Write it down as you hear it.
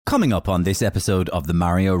Coming up on this episode of the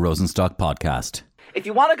Mario Rosenstock podcast. If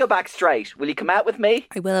you want to go back straight, will you come out with me?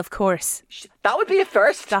 I will, of course. That would be a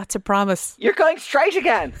first. That's a promise. You're going straight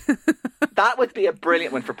again. That would be a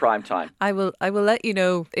brilliant one for prime time. I will let you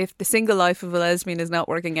know if the single life of a lesbian is not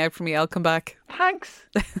working out for me. I'll come back. Thanks.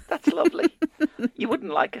 That's lovely. You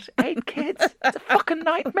wouldn't like it. 8 kids. It's a fucking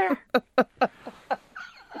nightmare.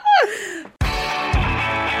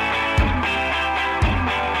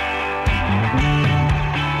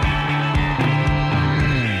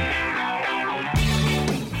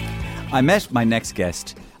 I met my next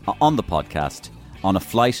guest on the podcast on a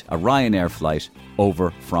Ryanair flight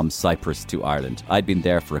over from Cyprus to Ireland. I'd been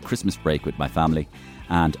there for a Christmas break with my family,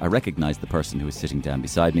 and I recognised the person who was sitting down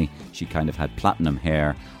beside me. She kind of had platinum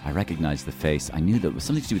hair. I recognised the face. I knew that it was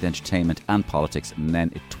something to do with entertainment and politics, and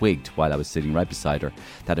then it twigged while I was sitting right beside her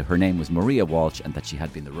that her name was Maria Walsh and that she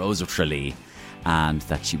had been the Rose of Tralee and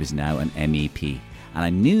that she was now an MEP. And I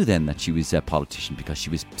knew then that she was a politician because she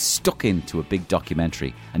was stuck into a big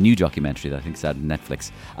documentary, a new documentary that I think is out on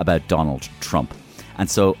Netflix about Donald Trump. And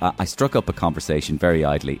so I struck up a conversation very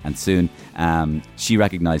idly, and soon she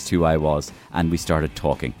recognised who I was and we started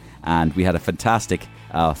talking. And we had a fantastic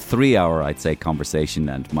 3-hour, I'd say, conversation,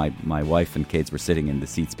 and my wife and kids were sitting in the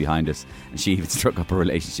seats behind us, and she even struck up a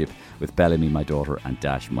relationship with Bellamy, my daughter, and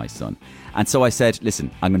Dash, my son. And so I said, listen,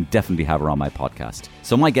 I'm going to definitely have her on my podcast.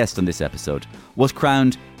 So my guest on this episode was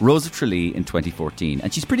crowned Rose of Tralee in 2014,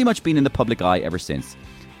 and she's pretty much been in the public eye ever since.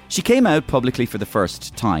 She came out publicly for the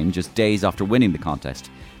first time just days after winning the contest,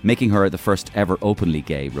 making her the first ever openly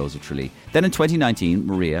gay Rose of Tralee. Then in 2019,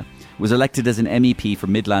 Maria was elected as an MEP for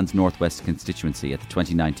Midlands North West constituency at the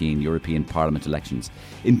 2019 European Parliament elections.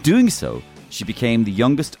 In doing so, she became the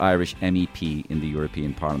youngest Irish MEP in the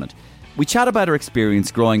European Parliament. We chat about her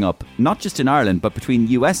experience growing up, not just in Ireland, but between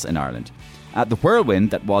US and Ireland. The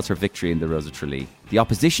whirlwind that was her victory in the Rose of Tralee, the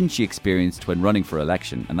opposition she experienced when running for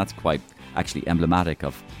election, and that's quite actually emblematic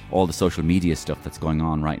of all the social media stuff that's going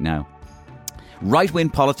on right now. Right-wing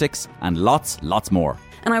politics and lots more.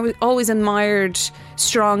 And I always admired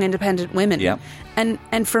strong, independent women. Yeah.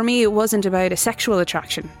 And for me, it wasn't about a sexual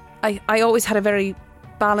attraction. I always had a very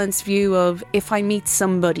balanced view of if I meet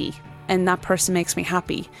somebody and that person makes me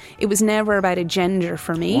happy. It was never about a gender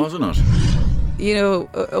for me. Wasn't it? You know,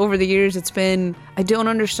 over the years it's been, I don't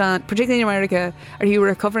understand, particularly in America, are you a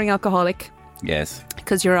recovering alcoholic? Yes.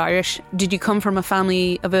 Because you're Irish. Did you come from a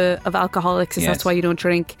family of alcoholics? Yes. That's why you don't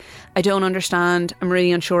drink? I don't understand. I'm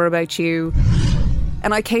really unsure about you.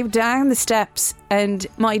 And I came down the steps and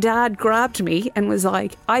my dad grabbed me and was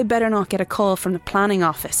like, I better not get a call from the planning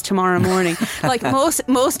office tomorrow morning. Like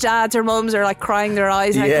most dads or mums are like crying their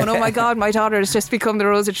eyes out, going, oh my God, my daughter has just become the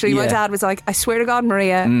Rose of Tralee. My dad was like, I swear to God,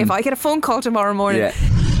 Maria, if I get a phone call tomorrow morning.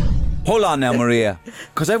 Hold on now, Maria,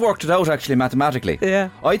 because I've worked it out actually mathematically. Yeah.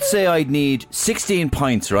 I'd say I'd need 16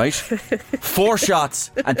 pints, right? 4 shots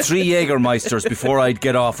and 3 Jägermeisters before I'd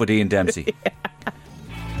get off with Ian Dempsey.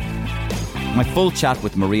 My full chat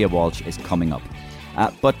with Maria Walsh is coming up.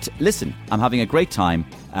 But listen, I'm having a great time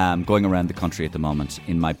going around the country at the moment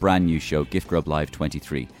in my brand new show, Gift Grub Live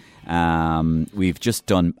 23. We've just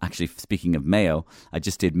done, actually speaking of Mayo, I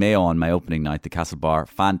just did Mayo on my opening night, the Castle Bar.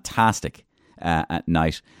 Fantastic at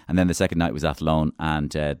night. And then the second night was Athlone.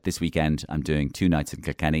 And this weekend I'm doing 2 nights in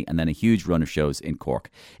Kilkenny and then a huge run of shows in Cork.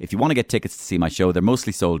 If you want to get tickets to see my show, they're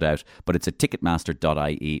mostly sold out, but it's at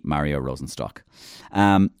ticketmaster.ie, Mario Rosenstock.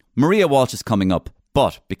 Maria Walsh is coming up,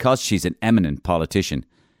 but because she's an eminent politician,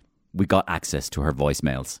 we got access to her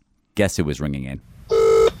voicemails. Guess who was ringing in?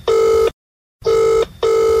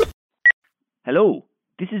 Hello,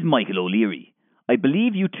 this is Michael O'Leary. I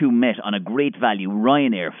believe you two met on a great value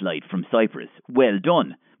Ryanair flight from Cyprus. Well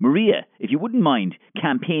done. Maria, if you wouldn't mind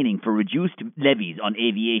campaigning for reduced levies on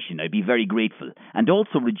aviation, I'd be very grateful. And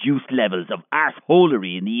also reduced levels of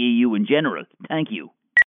arseholery in the EU in general. Thank you.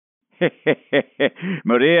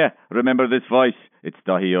 Maria, remember this voice. It's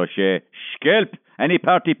Dahi O'Shea. Skelp! Any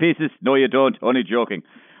party pieces? No, you don't. Only joking.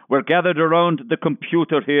 We're gathered around the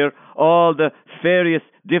computer here, all the various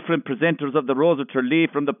different presenters of the Rose of Tralee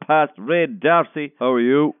from the past. Ray Darcy, how are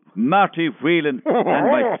you? Marty Whelan and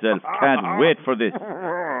myself. Can't wait for this.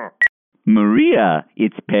 Maria,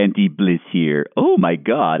 it's Panty Bliss here. Oh my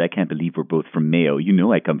God, I can't believe we're both from Mayo. You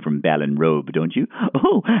know I come from Ballinrobe, don't you?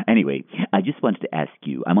 Oh, anyway, I just wanted to ask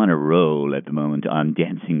you, I'm on a roll at the moment on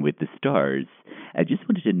Dancing with the Stars. I just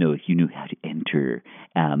wanted to know if you knew how to enter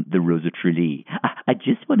the Rose of Tralee. I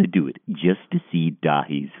just want to do it just to see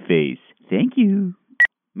Dahi's face. Thank you.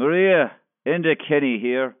 Maria, Enda Kenny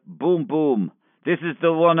here. Boom, boom. This is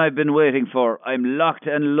the one I've been waiting for. I'm locked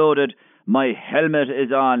and loaded. My helmet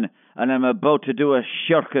is on, and I'm about to do a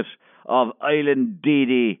shirkit of Island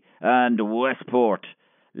Didi and Westport.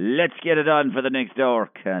 Let's get it on for the next hour.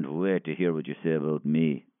 Can't wait to hear what you say about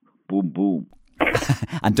me. Boom, boom.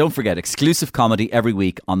 And don't forget, exclusive comedy every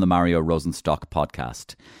week on the Mario Rosenstock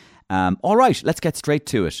podcast. All right, let's get straight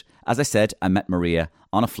to it. As I said, I met Maria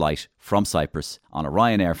on a flight from Cyprus, on a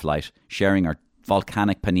Ryanair flight, sharing our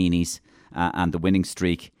volcanic paninis and the winning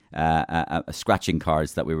streak scratching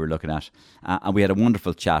cards that we were looking at. And we had a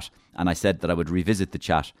wonderful chat. And I said that I would revisit the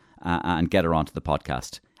chat and get her onto the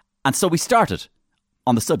podcast. And so we started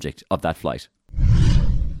on the subject of that flight.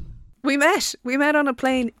 We met on a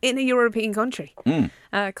plane in a European country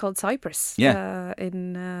called Cyprus.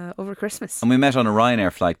 In over Christmas. And we met on a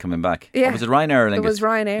Ryanair flight coming back. Yeah. Or was it Ryanair or Lingus? It was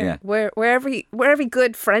Ryanair. Yeah. Where every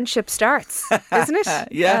good friendship starts, isn't it?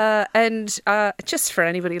 Yeah. And just for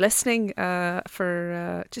anybody listening,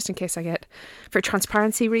 for just in case for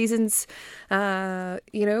transparency reasons,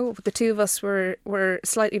 the two of us were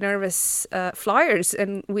slightly nervous flyers,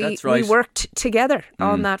 and we worked together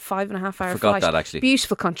on that 5.5 hour Forgot flight. that, actually.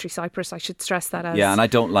 Beautiful country, Cyprus. I should stress that as and I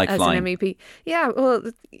don't like as flying. an MEP. Yeah, well,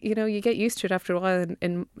 you get used to it after a while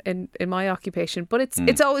in my occupation. But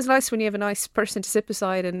it's always nice when you have a nice person to sit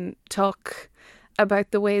beside and talk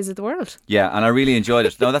about the ways of the world. Yeah, and I really enjoyed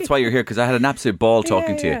it. No, that's why you're here, because I had an absolute ball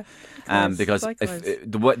talking to you. Because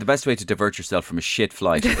the best way to divert yourself from a shit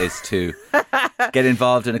flight is to get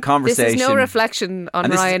involved in a conversation. This is no reflection on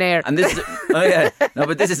Ryanair.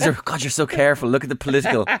 This is God, you're so careful. Look at the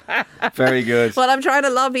political. Very good. Well, I'm trying to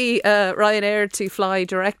lobby Ryanair to fly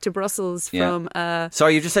direct to Brussels from.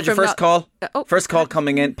 Sorry, you just said your first call. First call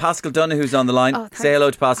coming in. Pascal Donoghue's on the line. Say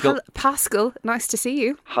hello to Pascal. Pascal, nice to see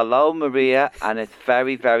you. Hello, Maria, and it's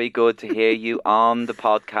very, very good to hear you on the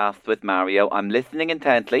podcast with Mario. I'm listening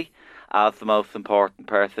intently, as the most important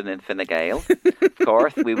person in Fine Gael. Of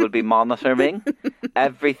course, we will be monitoring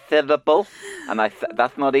every syllable, and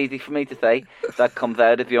that's not easy for me to say, that comes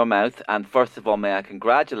out of your mouth. And first of all, may I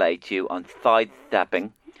congratulate you on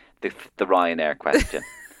sidestepping the Ryanair question.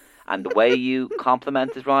 And the way you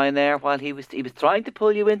complimented Ryanair while he was trying to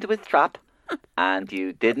pull you into his trap, and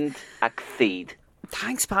you didn't accede.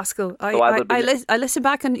 Thanks, Pascal. I listen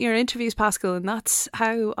back on your interviews, Pascal, and that's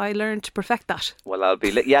how I learned to perfect that. Well, I'll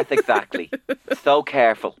be... yes, exactly. So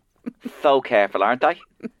careful, aren't I?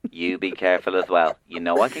 You be careful as well. You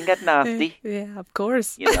know I can get nasty. Yeah, of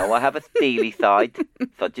course. You know I have a steely side,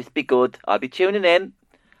 so just be good. I'll be tuning in.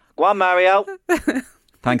 Go on, Mario.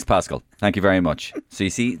 Thanks, Pascal. Thank you very much. So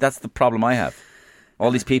you see, that's the problem I have.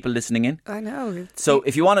 All these people listening in. I know. So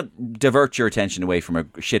if you want to divert your attention away from a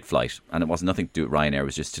shit flight, and it was nothing to do with Ryanair, it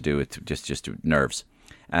was just to do with just nerves,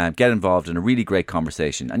 get involved in a really great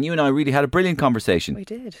conversation. And you and I really had a brilliant conversation. We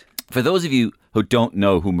did. For those of you who don't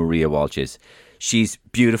know who Maria Walsh is, she's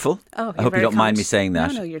beautiful. Oh, I hope you don't mind me saying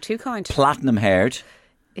that. No, you're too kind. Platinum haired.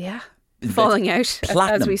 Yeah. Falling out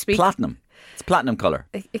platinum, as we speak. Platinum. It's platinum colour.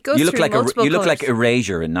 It goes through multiple you look colours. like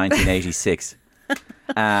Erasure in 1986.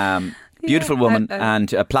 Beautiful woman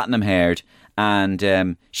and platinum haired,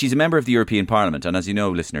 and she's a member of the European Parliament. And as you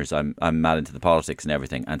know, listeners, I'm mad into the politics and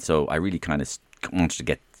everything, and so I really kind of wanted to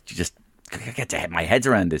get my heads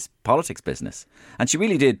around this politics business, and she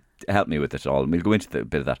really did help me with it all. And we'll go into a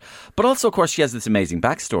bit of that, but also, of course, she has this amazing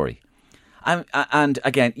backstory. And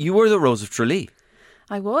again, you were the Rose of Tralee.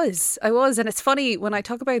 I was, and it's funny when I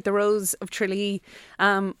talk about the Rose of Tralee,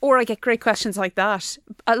 or I get great questions like that.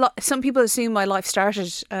 Some people assume my life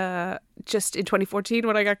started just in 2014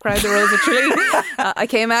 when I got crowned the Rose of Tralee. I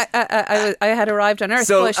came out, I had arrived on Earth.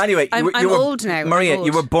 So but anyway, I'm were, old now. Maria,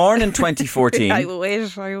 you were born in 2014. I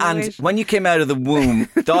wish. And when you came out of the womb,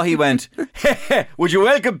 Dahi went, hey, would you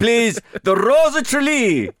welcome, please, the Rose of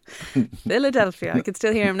Tralee? Philadelphia. I can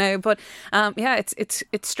still hear him now. But it's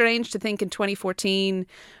strange to think in 2014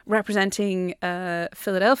 representing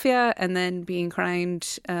Philadelphia and then being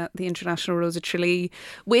crowned the International Rose of Tralee,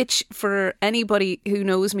 which for anybody who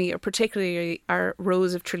knows me, or particularly our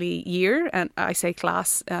Rose of Tralee year, and I say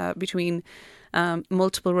class between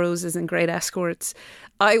multiple roses and great escorts,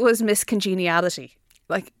 I was Miss Congeniality.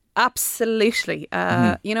 Like, absolutely.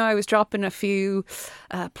 I was dropping a few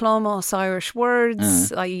Plumos Irish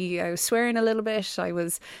words. I was swearing a little bit. I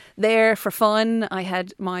was there for fun. I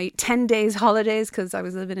had my 10 days holidays because I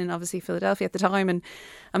was living in obviously Philadelphia at the time, and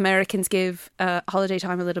Americans give holiday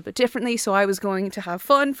time a little bit differently. So I was going to have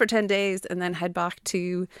fun for 10 days and then head back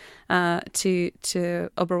to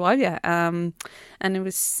Oberwalya. And it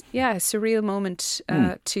was, a surreal moment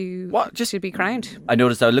to be crowned. I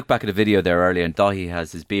noticed, I looked back at a video there earlier, and Dahi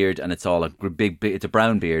has his beard, and it's all it's a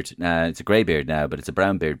brown beard. It's a grey beard now, but it's a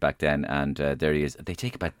brown beard back then. And there he is. They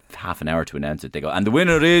take about half an hour to announce it. They go, and the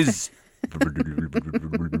winner is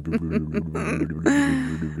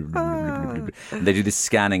And they do this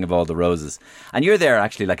scanning of all the roses. And you're there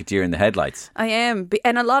actually like a deer in the headlights. I am.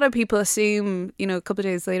 And a lot of people assume, you know, a couple of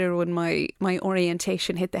days later when my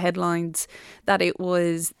orientation hit the headlines, that it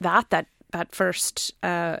was that first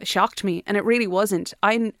shocked me. And it really wasn't.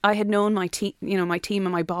 I had known my team, you know, my team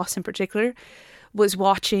and my boss in particular was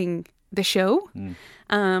watching the show.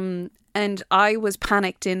 And I was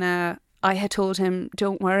panicked I had told him,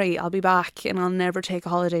 don't worry, I'll be back and I'll never take a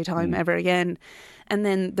holiday time ever again. And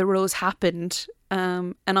then the rose happened.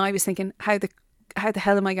 And I was thinking, how the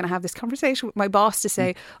hell am I going to have this conversation with my boss to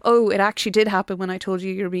say, oh, it actually did happen when I told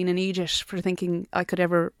you you're being an idiot for thinking I could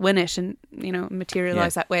ever win it and, you know,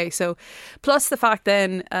 materialise that way. So plus the fact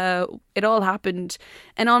then it all happened.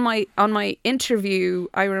 And on my interview,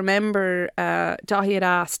 I remember Dahi had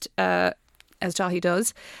asked, as Dahi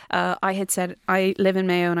does, I had said, I live in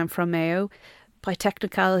Mayo and I'm from Mayo. By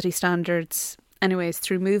technicality standards, anyways,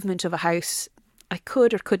 through movement of a house, I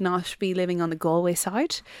could or could not be living on the Galway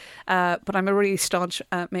side. But I'm a really staunch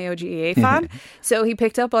Mayo GAA fan. So he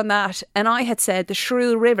picked up on that. And I had said the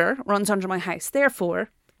Shrew River runs under my house.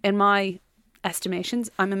 Therefore, in my estimations,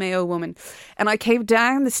 I'm a Mayo woman. And I came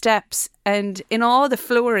down the steps and in all the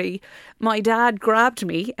flurry, my dad grabbed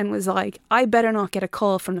me and was like, I better not get a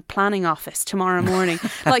call from the planning office tomorrow morning.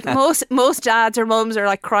 Like most dads or mums are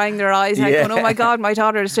like crying their eyes out going, oh my God, my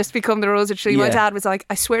daughter has just become the Rose of Tralee. My dad was like,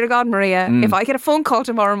 I swear to God, Maria, if I get a phone call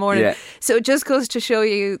tomorrow morning. So it just goes to show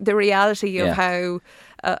you the reality of how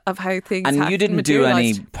things and you didn't do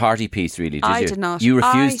any party piece really, did you? I did not. You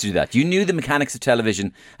refused to do that. You knew the mechanics of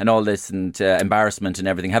television and all this and embarrassment and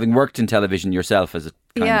everything, having worked in television yourself as a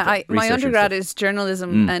my undergrad is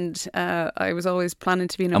journalism, and I was always planning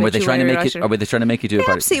to be an obituary writer. Or were they trying to make you do a party?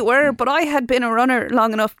 Perhaps they were, but I had been a runner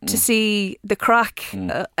long enough to see the crack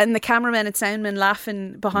and the cameramen and soundmen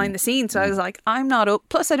laughing behind the scenes. So I was like, I'm not up.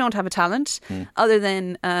 Plus, I don't have a talent other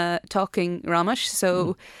than talking Romish.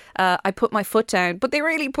 So I put my foot down, but they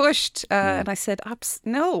really pushed, and I said,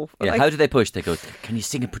 no. Yeah, how did they push? They go, can you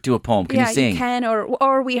sing do a poem? Can you sing? You can,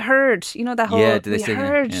 or we heard, you know, that whole. Yeah, did they sing?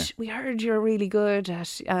 We heard you're really good at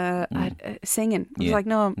singing. I was like,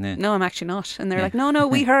 no, I'm actually not. And they're like, no,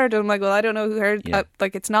 we heard. And I'm like, well, I don't know who heard.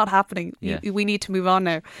 Like, it's not happening. We need to move on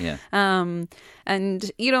now.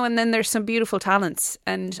 And you know, and then there's some beautiful talents.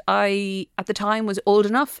 And I, at the time, was old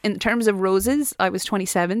enough in terms of roses. I was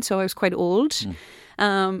 27, so I was quite old.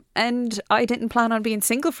 And I didn't plan on being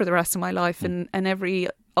single for the rest of my life. And every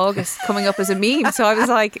August coming up as a meme. So I was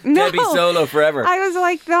like, no, Debbie solo forever. I was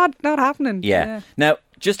like, not happening. Yeah. Now,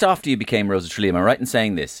 just after you became Rose of Tralee, am I right in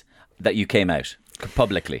saying this, that you came out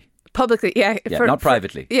publicly? Publicly, yeah. Not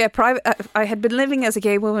privately. Private. I had been living as a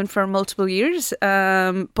gay woman for multiple years.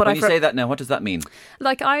 But when you say that now, what does that mean?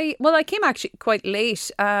 Like I came actually quite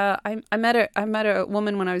late. I met a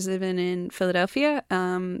woman when I was living in Philadelphia.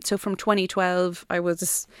 So from 2012, I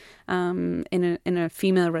was in a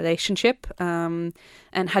female relationship,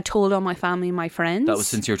 and had told all my family and my friends. That was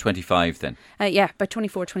since you were 25 then? By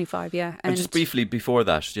 24, 25, yeah. And just briefly before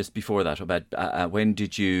that, about when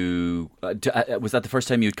did you, was that the first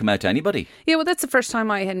time you'd come out to anybody? Yeah, well, that's the first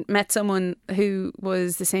time I had met someone who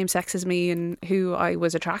was the same sex as me and who I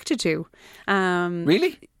was attracted to.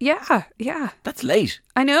 Really? Yeah. That's late.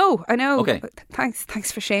 I know. Okay.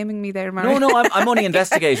 Thanks for shaming me there, Mary. No, I'm only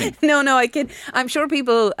investigating. No, I kid. I'm sure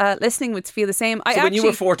people listening would feel the same. When you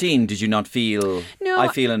were 14, did you not feel? No, I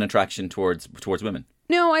feel an attraction towards women.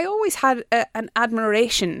 No, I always had an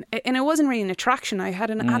admiration, and it wasn't really an attraction. I had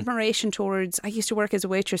an admiration towards. I used to work as a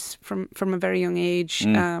waitress from a very young age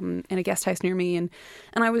in a guest house near me, and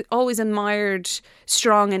I always admired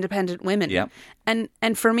strong, independent women. Yeah.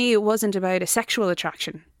 And for me, it wasn't about a sexual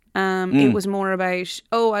attraction. It was more about,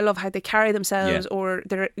 I love how they carry themselves, or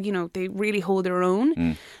they really hold their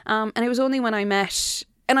own. And it was only when I met.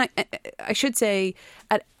 And I should say,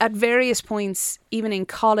 at various points, even in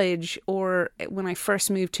college or when I first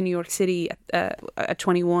moved to New York City at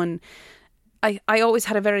 21, I always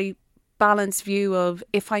had a very balanced view of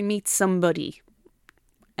if I meet somebody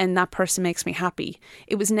and that person makes me happy.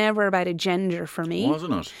 It was never about a gender for me.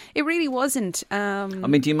 Wasn't it? It really wasn't.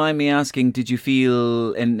 Do you mind me asking, did you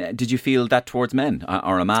feel that towards men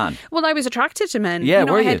or a man? Well, I was attracted to men. Yeah,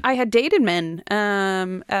 were you? I had dated men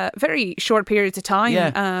very short periods of time.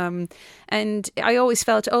 Yeah. And I always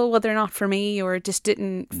felt, they're not for me, or it just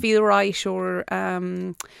didn't feel right, or,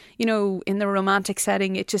 in the romantic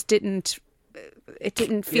setting, it just didn't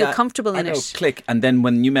feel comfortable in it. Click. And then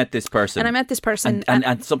when you met this person. And I met this person.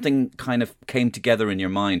 And something kind of came together in your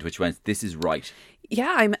mind, which went, this is right.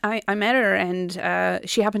 I met her, and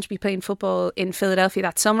she happened to be playing football in Philadelphia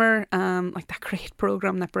that summer, like that great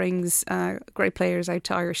program that brings great players out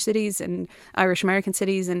to Irish cities and Irish American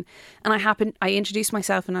cities, and I introduced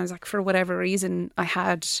myself, and I was like, for whatever reason, I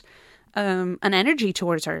had an energy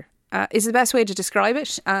towards her. Is the best way to describe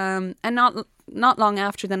it. And not long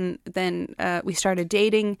after then we started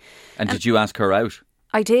dating. And did you ask her out?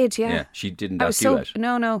 I did, yeah. Yeah, she didn't ask you out.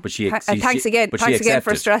 No. But thanks again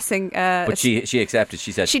for stressing. But she accepted.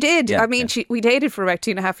 She said she did. Yeah, I mean, we dated for about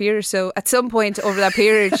 2.5 years. So at some point over that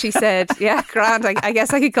period, she said, "Yeah, grand. I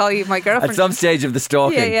guess I could call you my girlfriend." At some stage of the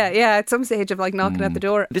stalking. Yeah. At some stage of like knocking at the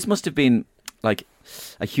door. This must have been like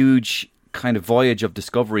a huge kind of voyage of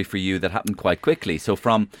discovery for you that happened quite quickly. So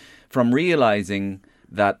from realizing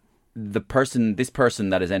that this person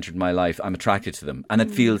that has entered my life, I'm attracted to them, and it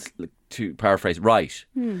feels, to paraphrase, right.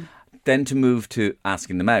 Then to move to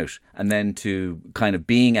asking them out, and then to kind of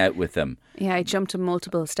being out with them. Yeah, I jumped to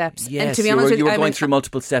multiple steps. Yes, and to be honest, you were going through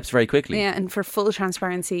multiple steps very quickly. Yeah, and for full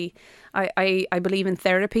transparency, I believe in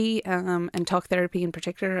therapy and talk therapy in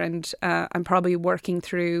particular, and I'm probably working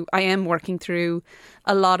through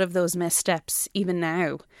a lot of those missteps even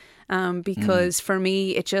now. Because for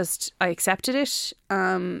me, I accepted it.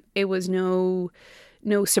 It was no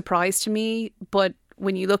surprise to me. But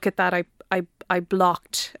when you look at that, I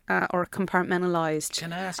blocked or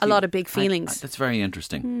compartmentalized a lot of big feelings. That's very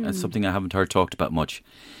interesting. That's something I haven't heard talked about much.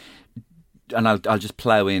 And I'll just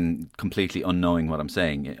plough in completely unknowing what I'm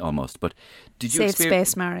saying almost. But did you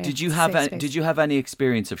space, Mario. Did you have any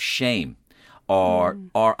experience of shame or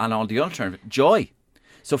and on the alternative, joy?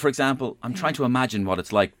 So, for example, I'm trying to imagine what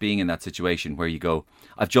it's like being in that situation where you go,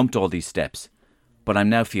 I've jumped all these steps, but I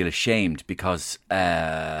now feel ashamed because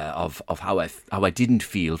of how I didn't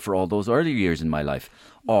feel for all those earlier years in my life.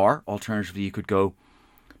 Or, alternatively, you could go,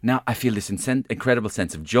 now I feel this incredible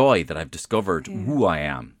sense of joy that I've discovered who I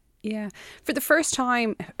am. Yeah. For the first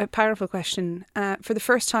time, a powerful question, for the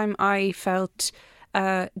first time I felt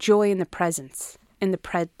joy in the presence, in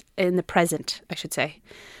the present, I should say.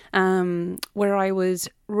 Where I was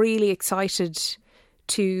really excited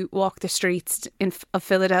to walk the streets of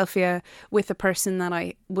Philadelphia with a person that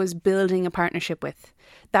I was building a partnership with.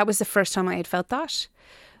 That was the first time I had felt that.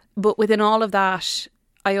 But within all of that,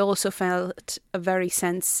 I also felt a very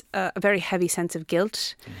heavy sense of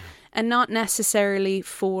guilt. And not necessarily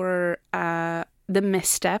for the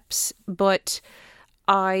missteps, but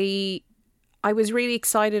I was really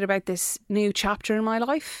excited about this new chapter in my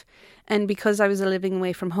life. And because I was living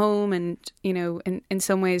away from home, and, you know, in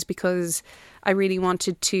some ways because I really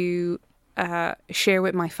wanted to share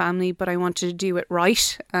with my family, but I wanted to do it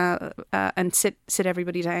right and sit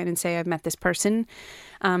everybody down and say I've met this person.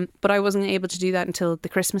 But I wasn't able to do that until the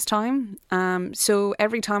Christmas time. So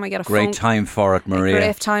every time I get a great time for it, Maria.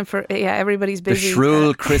 Great time for everybody's busy. The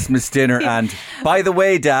shrill Christmas dinner, and by the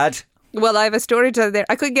way, Dad. Well, I have a story to tell there.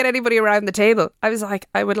 I couldn't get anybody around the table. I was like,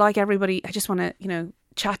 I would like everybody. I just want to,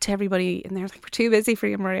 chat to everybody, and they're like, we're too busy for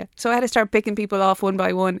you, Maria. So I had to start picking people off one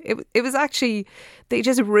by one. It was actually, they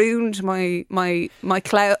just ruined my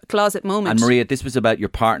closet moment. And Maria, this was about your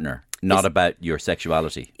partner, not about your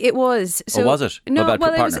sexuality. It was. So, or was it? No, about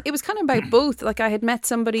your partner? It was kind of about both. Like, I had met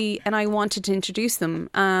somebody and I wanted to introduce them,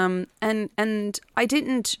 and I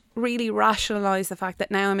didn't really rationalise the fact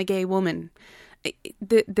that now I'm a gay woman.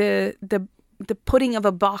 The putting of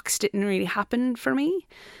a box didn't really happen for me.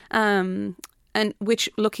 And which,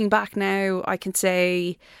 looking back now, I can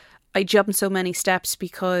say I jumped so many steps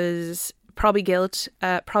because probably guilt,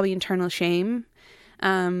 probably internal shame.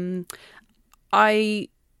 I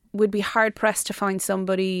would be hard pressed to find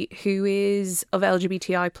somebody who is of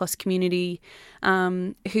LGBTI plus community,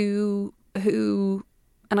 who,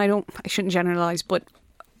 and I shouldn't generalise, but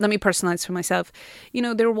let me personalise for myself.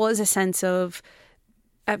 There was a sense of,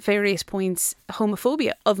 at various points,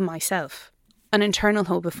 homophobia of myself. An internal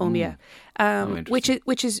homophobia, which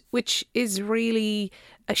is really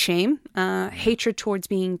a shame. Hatred towards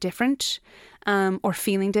being different, or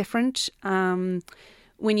feeling different.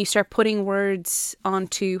 When you start putting words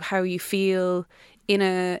onto how you feel in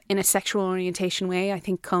a sexual orientation way, I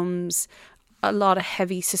think comes a lot of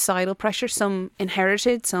heavy societal pressure. Some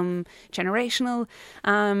inherited, some generational.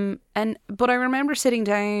 But I remember sitting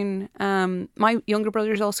down. My younger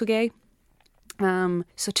brother is also gay.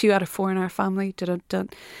 So 2 out of 4 in our family.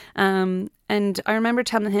 And I remember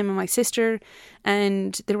telling him and my sister,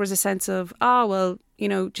 and there was a sense of,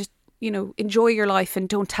 just enjoy your life and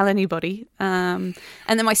don't tell anybody. And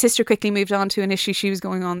then my sister quickly moved on to an issue she was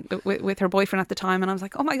going on with her boyfriend at the time. And I was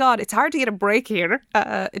like, oh my God, it's hard to get a break here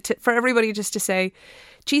for everybody just to say,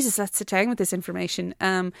 Jesus, let's sit down with this information.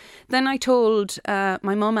 Then I told,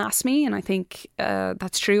 my mum asked me, and I think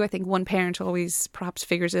that's true. I think one parent always perhaps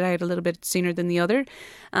figures it out a little bit sooner than the other.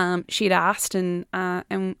 She'd asked, and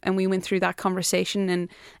we went through that conversation, and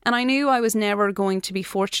I knew I was never going to be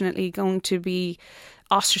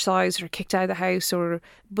ostracised or kicked out of the house,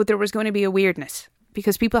 but there was going to be a weirdness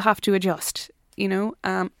because people have to adjust.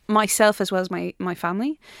 Myself as well as my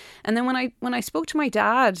family. And then when I spoke to my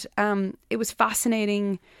dad, it was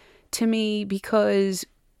fascinating to me because,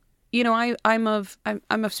 I'm of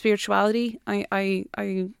spirituality. I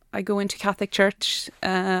go into Catholic church.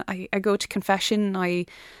 I go to confession.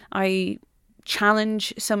 I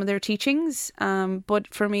challenge some of their teachings.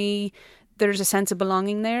 But for me, there's a sense of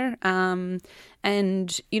belonging there. And,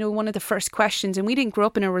 one of the first questions, and we didn't grow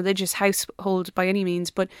up in a religious household by any means,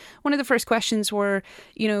 but one of the first questions were,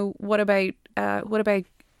 what about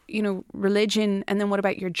religion? And then what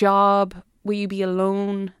about your job? Will you be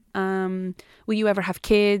alone? Will you ever have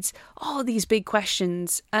kids? All these big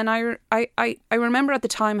questions. And I remember at the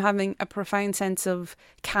time having a profound sense of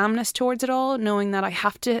calmness towards it all, knowing that I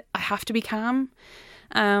have to be calm.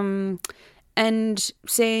 And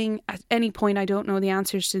saying at any point, I don't know the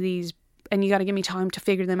answers to these, and you got to give me time to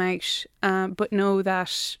figure them out. But know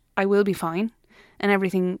that I will be fine, and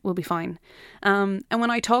everything will be fine. And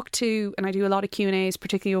when I talk to, and I do a lot of Q&As,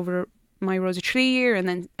 particularly over my Rosa Tralee year, and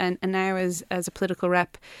then and now as a political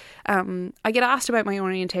rep, I get asked about my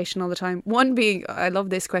orientation all the time. One being, I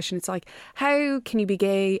love this question. It's like, how can you be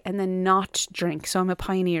gay and then not drink? So I'm a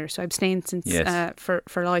pioneer. So I've abstained since for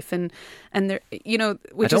life, and there,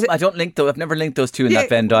 I don't link though. I've never linked those two in that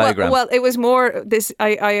Venn diagram. Well, it was more this.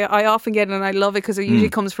 I often get it, and I love it because it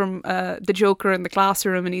usually comes from the Joker in the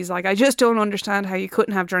classroom, and he's like, I just don't understand how you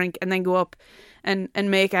couldn't have drink and then go up and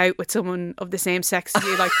make out with someone of the same sex as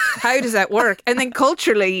you. Like, how does that work? And then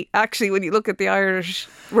culturally, actually, when you look at the Irish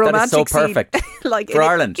romantic that is so perfect scene, like for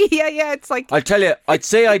Ireland. Yeah, it's like, I'll tell you, I'd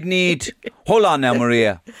say I'd need, hold on now,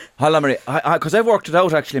 Maria, because I've worked it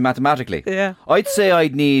out actually mathematically. Yeah. I'd say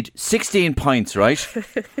I'd need 16 pints, right?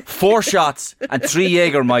 4 shots and 3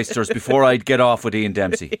 Jägermeisters before I'd get off with Ian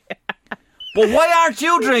Dempsey. Yeah. But why aren't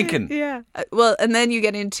you drinking? Yeah. Well, and then you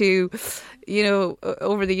get into,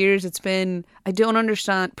 over the years it's been, I don't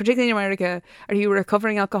understand, particularly in America, are you a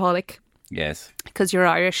recovering alcoholic? Yes. Because you're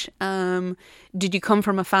Irish. Did you come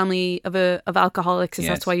from a family of alcoholics? Yes.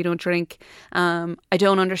 That's why you don't drink? I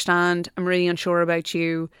don't understand. I'm really unsure about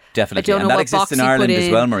you. Definitely. I don't know and that what exists box in you Ireland put in.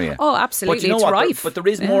 as well, Maria. Oh, absolutely. But you know it's what? rife. But there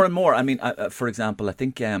is more and more. I mean, for example, I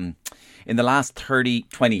think in the last 30,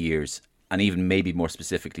 20 years, and even maybe more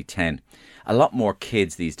specifically 10, a lot more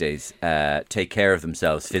kids these days take care of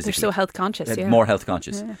themselves physically. They're so health conscious, yeah. More health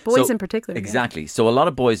conscious. Yeah. Boys in particular. Exactly. Yeah. So a lot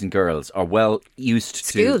of boys and girls are well used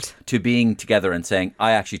to being together and saying,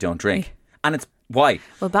 I actually don't drink. Yeah. And it's why?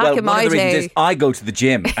 Well, back in my day, one of the reasons is I go to the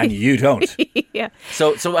gym and you don't. Yeah.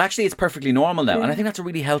 So actually it's perfectly normal now. Yeah. And I think that's a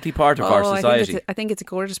really healthy part of our society. I think it's a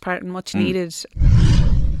gorgeous part and much needed.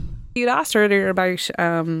 You'd asked earlier about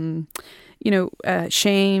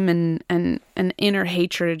shame and inner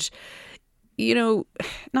hatred.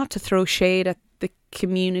 Not to throw shade at the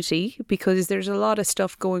community, because there's a lot of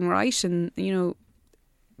stuff going right, and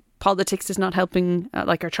politics is not helping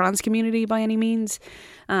like our trans community by any means.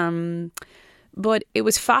 But it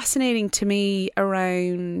was fascinating to me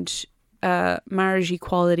around marriage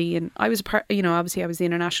equality, and I was a part. Obviously I was the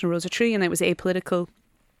International Rosa Tralee, and it was apolitical.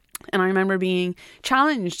 And I remember being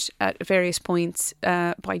challenged at various points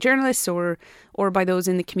by journalists or by those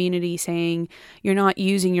in the community saying, you're not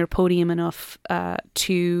using your podium enough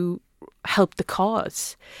to help the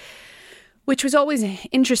cause. Which was always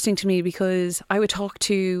interesting to me, because I would talk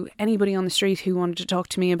to anybody on the street who wanted to talk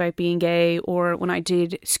to me about being gay, or when I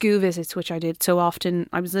did school visits, which I did so often.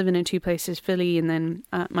 I was living in 2 places, Philly, and then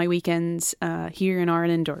my weekends here in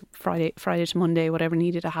Ireland, or Friday to Monday, whatever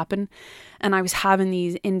needed to happen. And I was having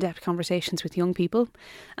these in-depth conversations with young people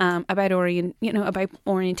about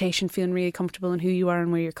orientation, feeling really comfortable in who you are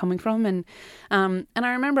and where you're coming from. And I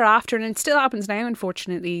remember after, and it still happens now,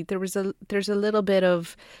 unfortunately, there's a little bit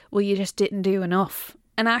of, well, you just didn't do enough.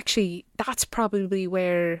 And actually, that's probably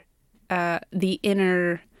where the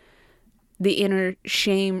inner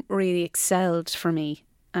shame really excelled for me.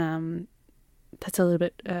 That's a little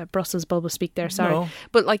bit Brussels bubble speak there, sorry. No.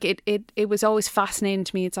 But like it was always fascinating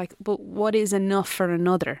to me. It's like, but what is enough for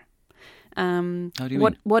another? How do you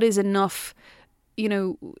mean? What is enough?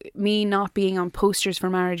 Me not being on posters for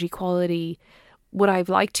marriage equality, would I have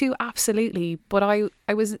liked to? Absolutely. But I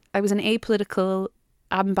was an apolitical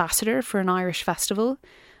ambassador for an Irish festival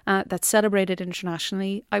that celebrated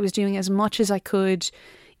internationally. I was doing as much as I could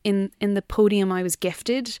in the podium I was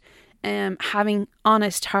gifted. having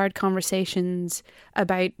honest, hard conversations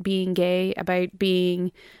about being gay, about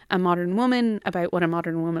being a modern woman, about what a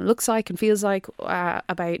modern woman looks like and feels like,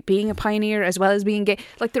 about being a pioneer as well as being gay.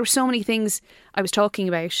 Like, there were so many things I was talking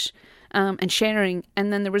about and sharing,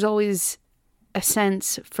 and then there was always a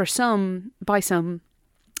sense for some, by some,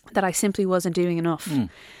 that I simply wasn't doing enough.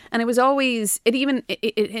 And it was always,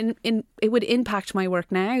 it would impact my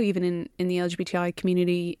work now, even in the LGBTI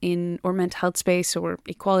community, or mental health space or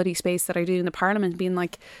equality space that I do in the Parliament, being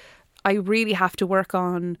like, I really have to work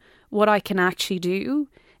on what I can actually do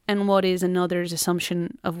and what is another's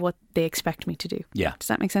assumption of what they expect me to do. Yeah. Does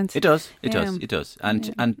that make sense? It does. It does. It does.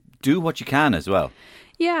 And do what you can as well.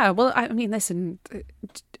 Yeah. Well, I mean, listen,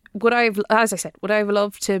 as I said, would I have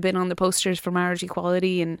loved to have been on the posters for marriage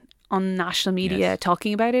equality and on national media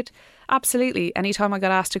talking about it? Absolutely. Anytime I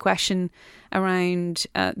got asked a question around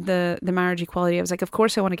the marriage equality, I was like, of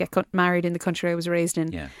course I want to get married in the country I was raised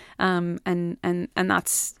in. Yeah. And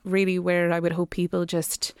that's really where I would hope people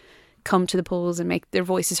just come to the polls and make their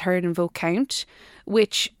voices heard and vote count,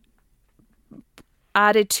 which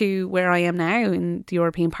added to where I am now in the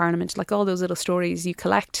European Parliament, like all those little stories you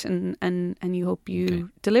collect and you hope you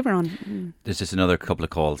deliver on. There's just another couple of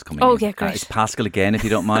calls coming Oh, in. yeah, great. It's Pascal again, if you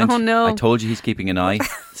don't mind. Oh, no. I told you he's keeping an eye.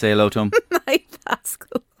 Say hello to him. Hi,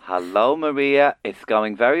 Pascal. Hello, Maria. It's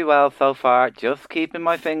going very well so far. Just keeping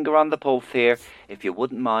my finger on the pulse here. If you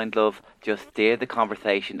wouldn't mind, love, just steer the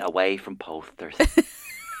conversation away from posters.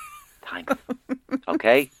 Thanks.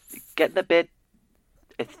 Okay?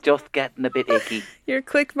 It's just getting a bit icky. You're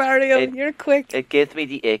quick, Mario. You're quick. It gives me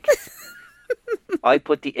the ick. I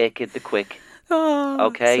put the ick in the quick. Oh,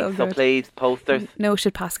 okay, so good. Please, posters.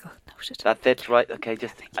 Noted, Pascal. Noted. That's it, right? Okay,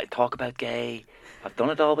 just I talk about gay. I've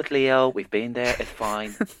done it all with Leo. We've been there. It's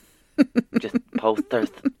fine. Just posters.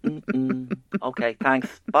 Okay,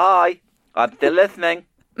 thanks. Bye. I'm still listening.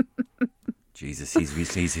 Jesus,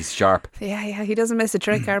 he's sharp. Yeah, he doesn't miss a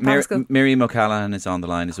trick, our Pascal. Miriam O'Callaghan is on the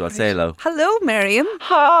line as well. Say hello. Hello, Miriam.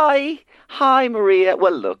 Hi, Maria.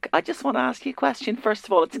 Well, look, I just want to ask you a question. First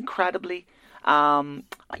of all, it's incredibly,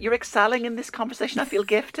 you're excelling in this conversation. I feel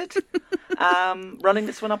gifted, running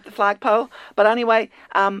this one up the flagpole. But anyway,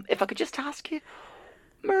 if I could just ask you,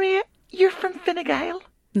 Maria, you're from Fine Gael.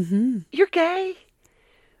 Mm-hmm. You're gay.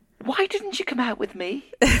 Why didn't you come out with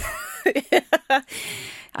me?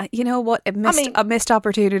 You know what? A missed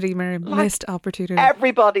opportunity, Miriam. Like, missed opportunity.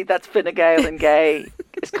 Everybody that's Fine Gael and gay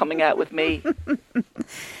is coming out with me.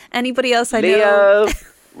 Anybody else I Leo, know?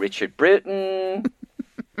 Richard Bruton.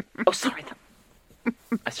 Oh, sorry.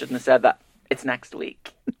 I shouldn't have said that. It's next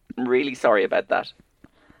week. I'm really sorry about that.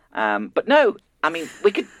 But no, I mean,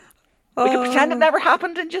 we could pretend it never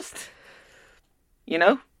happened and just, you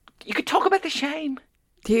could talk about the shame.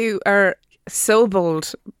 You are so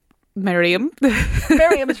bold, Miriam.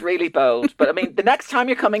 Miriam is really bold. But I mean, the next time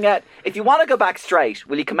you're coming out, if you want to go back straight,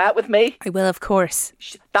 will you come out with me? I will, of course.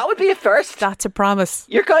 That would be a first. That's a promise.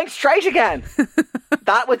 You're going straight again.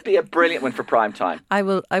 That would be a brilliant one for prime time. I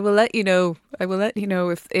will let you know. I will let you know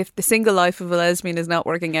if the single life of a lesbian is not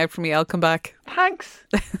working out for me, I'll come back. Thanks.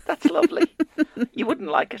 That's lovely. You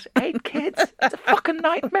wouldn't like it. 8 kids. It's a fucking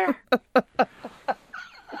nightmare.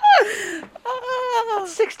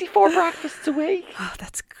 That's 64 breakfasts a week. Oh,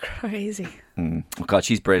 that's crazy. Oh God,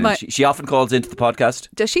 she's brilliant. She often calls into the podcast.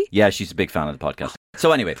 Does she? Yeah, she's a big fan of the podcast.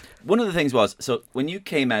 So anyway, one of the things was, so when you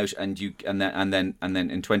came out and then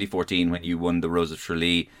in 2014 when you won the Rose of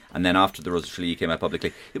Tralee, and then after the Rose of Tralee you came out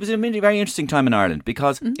publicly, it was a very interesting time in Ireland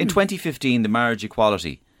because in 2015 the Marriage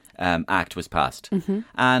Equality Act was passed,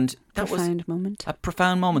 and that was a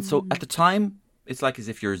profound moment. So at the time, it's like as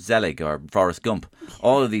if you're Zelig or Forrest Gump.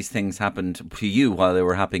 All of these things happened to you while they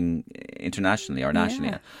were happening internationally or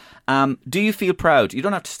nationally. Yeah. Do you feel proud? You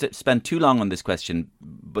don't have to spend too long on this question,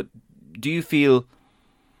 but do you feel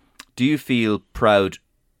proud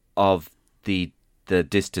of the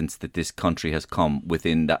distance that this country has come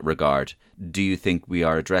within that regard? Do you think we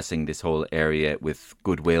are addressing this whole area with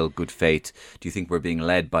goodwill, good faith? Do you think we're being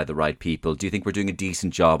led by the right people? Do you think we're doing a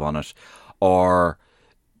decent job on it? Or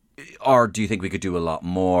do you think we could do a lot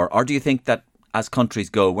more? Or do you think that as countries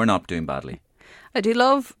go, we're not doing badly? I do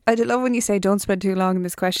love when you say don't spend too long in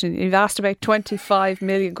this question. You've asked about 25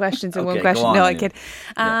 million questions in one question. On, no, anyway.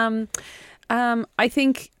 I kid. I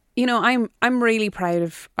think, I'm really proud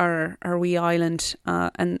of our wee island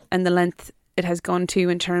and the length it has gone to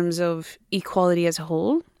in terms of equality as a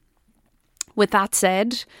whole. With that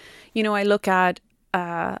said, I look at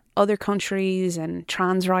other countries and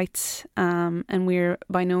trans rights, and we're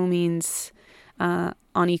by no means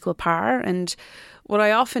on equal par. And what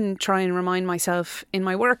I often try and remind myself in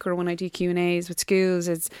my work or when I do Q&As with schools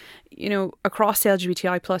is, you know, across the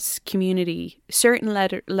LGBTI plus community, certain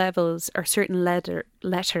letters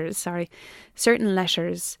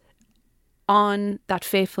on that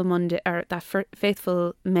fateful Monday or that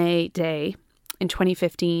fateful May day in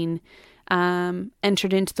 2015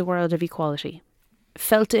 entered into the world of equality.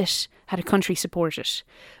 Felt it, had a country support it,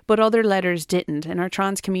 but other letters didn't, and our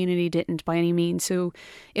trans community didn't by any means. So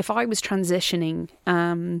if I was transitioning,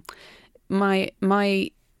 by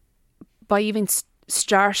even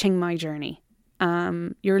starting my journey,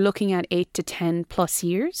 you're looking at 8 to 10 plus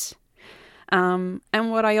years. And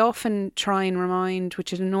what I often try and remind,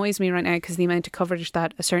 which it annoys me right now because the amount of coverage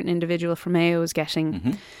that a certain individual from Mayo is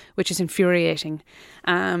getting, which is infuriating,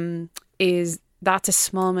 is that's a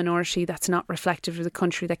small minority that's not reflective of the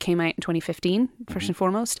country that came out in 2015, first and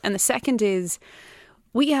foremost. And the second is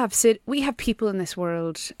we have people in this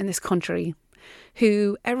world, in this country,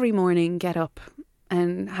 who every morning get up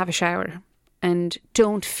and have a shower and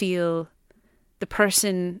don't feel the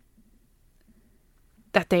person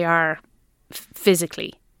that they are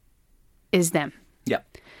physically is them. Yeah.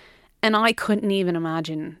 And I couldn't even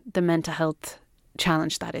imagine the mental health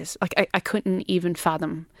challenge that is. Like I couldn't even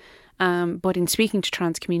fathom. But in speaking to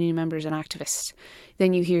trans community members and activists,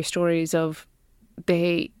 then you hear stories of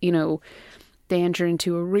they enter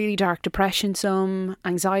into a really dark depression, some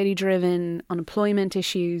anxiety driven, unemployment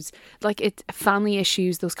issues, family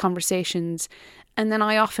issues, those conversations. And then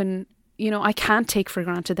I often, I can't take for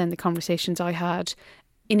granted then the conversations I had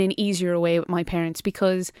in an easier way with my parents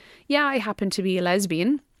because, yeah, I happen to be a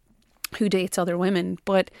lesbian who dates other women,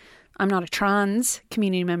 but I'm not a trans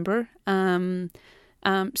community member.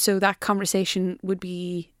 So that conversation would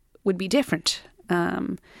be different.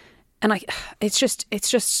 And it's just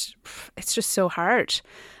so hard.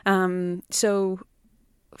 So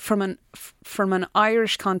from an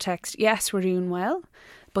Irish context, yes, we're doing well,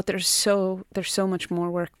 but there's so much more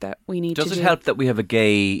work that we need to do. Does it help that we have a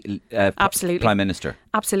gay Absolutely. Prime Minister?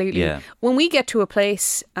 Absolutely. Yeah. When we get to a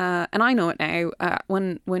place, and I know it now,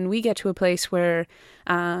 when we get to a place where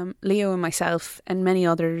Leo and myself and many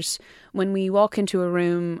others, when we walk into a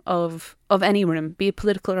room of any room, be it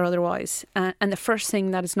political or otherwise, and the first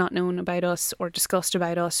thing that is not known about us or discussed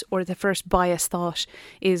about us, or the first biased thought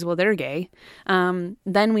is, well, they're gay,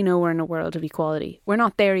 then we know we're in a world of equality. We're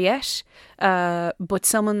not there yet, but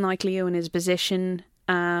someone like Leo in his position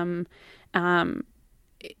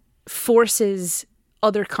forces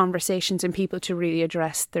other conversations and people to really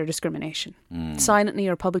address their discrimination. Silently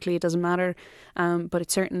or publicly, it doesn't matter, but it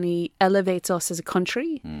certainly elevates us as a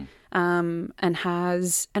country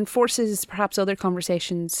and forces perhaps other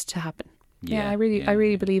conversations to happen. I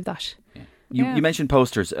really believe that. Yeah. You mentioned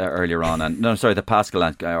posters earlier on, and that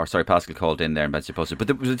Pascal called in there and mentioned posters, but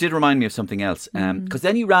it did remind me of something else, because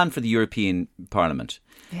then you ran for the European Parliament.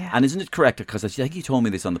 Yeah. And isn't it correct, because I think you told me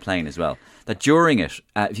this on the plane as well, that during it,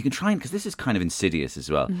 if you can try and, because this is kind of insidious as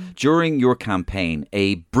well, during your campaign,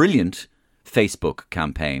 a brilliant Facebook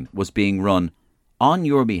campaign was being run on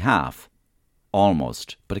your behalf,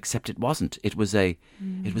 almost, but except it wasn't. It was a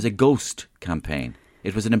ghost campaign.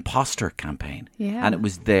 It was an imposter campaign. Yeah. And it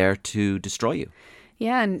was there to destroy you.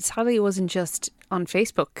 Yeah, and sadly it wasn't just on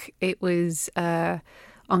Facebook. It was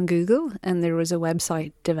on Google, and there was a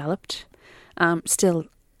website developed, still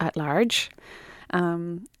at large.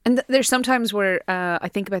 And there's sometimes where I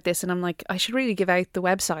think about this and I'm like, I should really give out the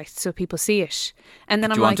website so people see it. And then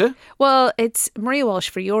Do I'm you like, want to? well, it's Maria Walsh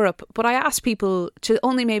for Europe. But I ask people to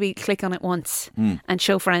only maybe click on it once and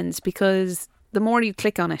show friends, because the more you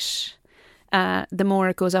click on it, the more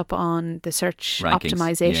it goes up on the search rankings.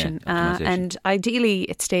 optimization. Yeah, optimization. And ideally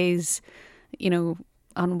it stays,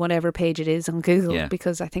 on whatever page it is on Google,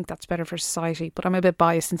 because I think that's better for society. But I'm a bit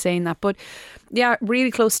biased in saying that. But yeah,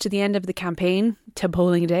 really close to the end of the campaign, to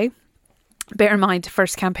polling day. Bear in mind,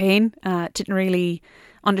 first campaign, didn't really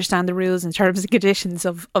understand the rules and terms and conditions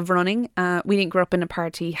of running. We didn't grow up in a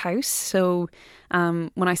party house. So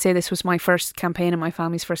when I say this was my first campaign and my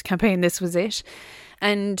family's first campaign, this was it.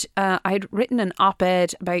 And I'd written an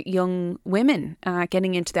op-ed about young women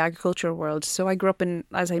getting into the agricultural world. So I grew up in,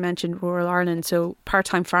 as I mentioned, rural Ireland. So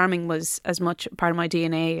part-time farming was as much part of my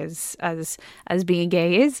DNA as being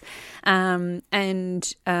gay is.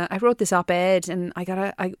 And I wrote this op-ed, and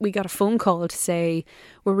we got a phone call to say,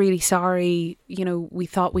 we're really sorry. We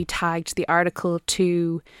thought we tagged the article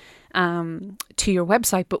to your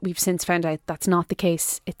website, but we've since found out that's not the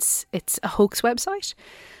case. It's a hoax website.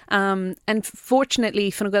 And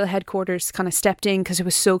fortunately, Fine Gael headquarters kind of stepped in because it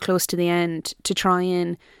was so close to the end to try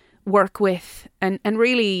and work with and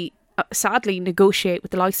really sadly negotiate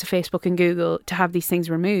with the likes of Facebook and Google to have these things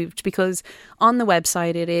removed, because on the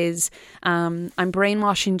website it is, I'm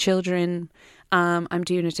brainwashing children, I'm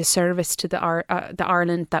doing a disservice to the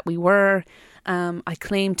Ireland that we were, I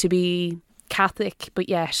claim to be Catholic, but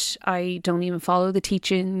yet I don't even follow the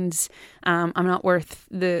teachings. I'm not worth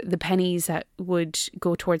the pennies that would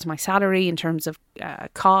go towards my salary in terms of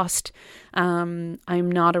cost. I'm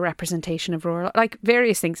not a representation of rural, like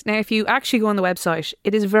various things. Now, if you actually go on the website,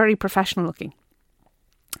 it is very professional looking.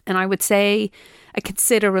 And I would say a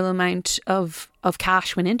considerable amount of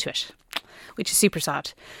cash went into it, which is super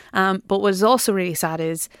sad. But what is also really sad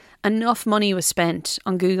is enough money was spent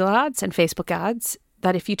on Google ads and Facebook ads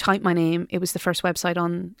that if you type my name, it was the first website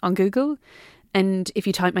on Google. And if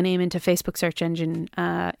you type my name into Facebook search engine,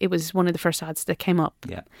 it was one of the first ads that came up.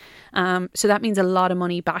 Yeah. So that means a lot of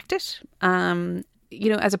money backed it.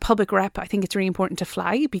 As a public rep, I think it's really important to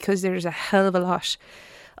flag, because there's a hell of a lot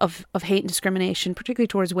of hate and discrimination, particularly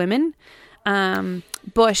towards women.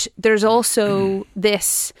 But there's also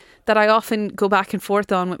this that I often go back and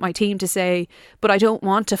forth on with my team to say, but I don't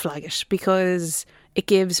want to flag it because it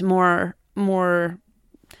gives more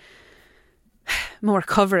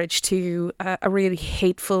coverage to a really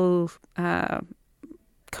hateful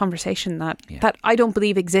conversation that I don't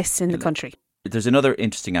believe exists in the country. There's another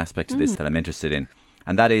interesting aspect to this that I'm interested in,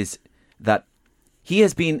 and that is that he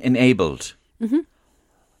has been enabled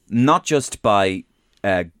not just by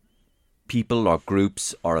people or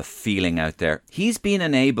groups or a feeling out there. He's been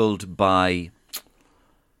enabled by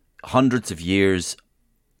hundreds of years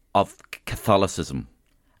of Catholicism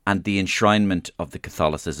and the enshrinement of the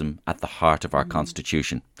Catholicism at the heart of our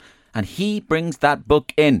Constitution. And he brings that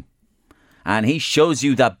book in, and he shows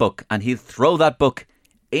you that book, and he'll throw that book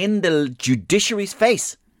in the judiciary's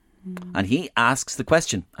face. And he asks the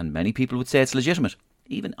question, and many people would say it's legitimate.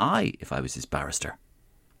 Even I, if I was his barrister,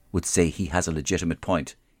 would say he has a legitimate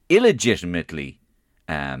point. Illegitimately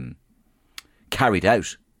carried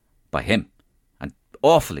out by him, and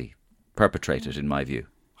awfully perpetrated, in my view.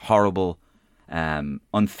 Horrible,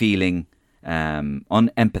 unfeeling,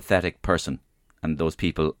 unempathetic person, and those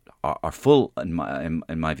people are full, in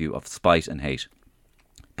my view, of spite and hate.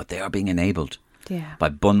 But they are being enabled by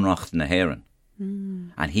Bunracht na Héireann.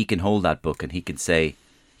 And he can hold that book and he can say,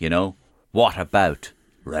 what about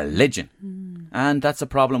religion? And that's a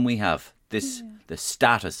problem we have. The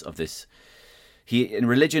status of this.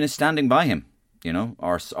 Religion is standing by him,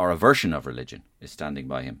 or a version of religion is standing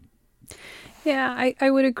by him. Yeah, I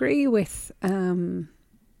would agree with, I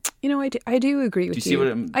do agree with you. Do you see what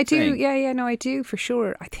I'm I saying? do, yeah, no, I do, for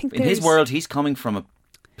sure. I think in his world, he's coming from a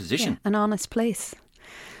position. An honest place.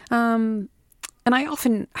 And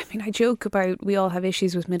I joke about we all have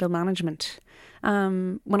issues with middle management.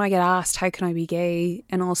 When I get asked, how can I be gay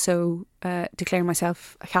and also declare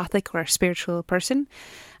myself a Catholic or a spiritual person?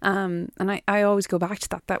 And I always go back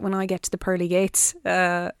to that when I get to the pearly gates,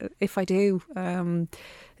 if I do,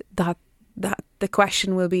 that the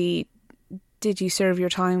question will be, did you serve your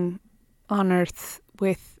time on earth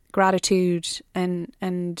with gratitude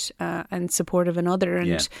and support of another?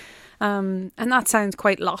 And that sounds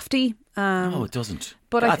quite lofty. No, it doesn't.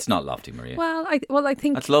 But that's not lofty, Maria. Well, I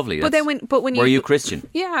think that's lovely. But when were you Christian?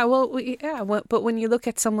 Yeah, but when you look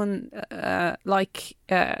at someone like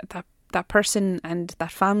that person and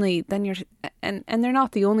that family, then you're and they're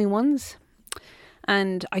not the only ones.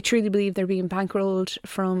 And I truly believe they're being bankrolled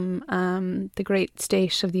from the great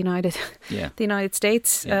state of the United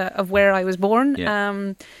States, of where I was born. Yeah.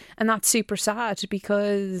 And that's super sad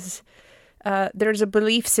because there's a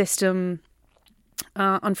belief system,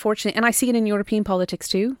 unfortunately, and I see it in European politics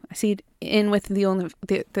too. I see it in with the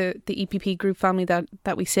EPP group family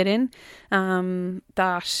that we sit in,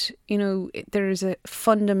 that there's a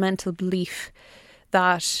fundamental belief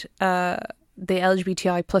that the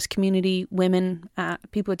LGBTI plus community, women,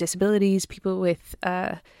 people with disabilities, people with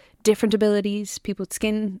different abilities, people with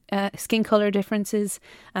skin color differences,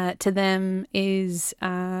 to them is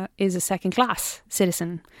a second class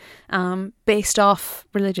citizen, based off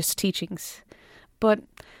religious teachings. But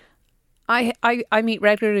I meet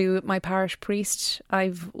regularly with my parish priest.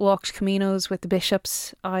 I've walked Caminos with the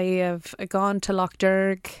bishops. I have gone to Lough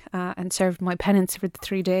Derg and served my penance for the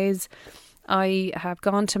 3 days. I have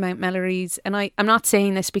gone to Mount Melleries, and I'm not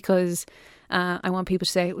saying this because I want people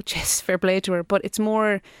to say, which is fair play to her, but it's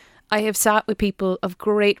more, I have sat with people of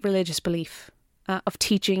great religious belief, of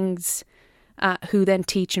teachings, who then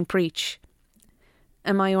teach and preach.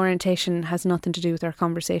 And my orientation has nothing to do with our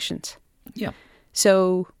conversations. Yeah.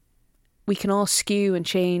 So we can all skew and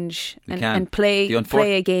change and play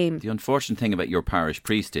a game. The unfortunate thing about your parish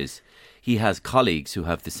priest is he has colleagues who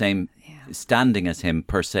have the same standing as him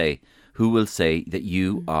per se, who will say that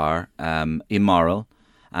you are immoral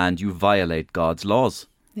and you violate God's laws.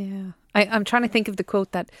 Yeah. I'm trying to think of the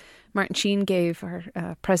quote that Martin Sheen gave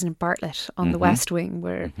President Bartlett on the West Wing,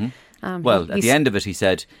 where at the end of it he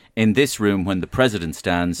said, "In this room, when the president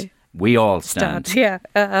stands, we all stand." Yeah,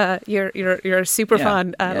 you're a super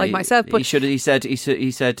fan like myself. But he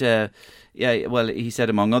said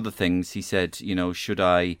among other things, he said,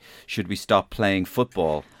 should we stop playing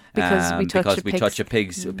football? Because we touch a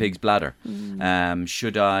pig's bladder.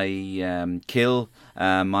 Should I kill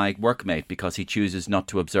my workmate because he chooses not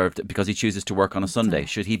to observe, because he chooses to work on a Sunday?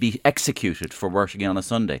 Should he be executed for working on a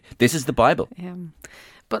Sunday? This is the Bible.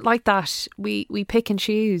 But like that, we pick and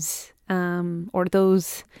choose, or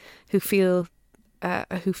those who feel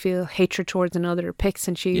hatred towards another picks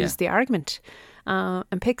and choose the argument,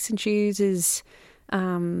 and picks and chooses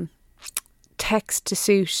text to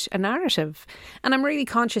suit a narrative. And I'm really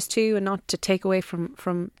conscious too, and not to take away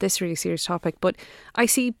from this really serious topic, but I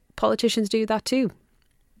see politicians do that too,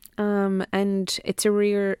 and it's a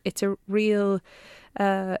real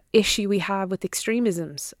issue we have with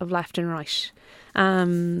extremisms of left and right.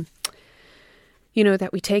 That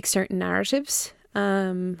we take certain narratives,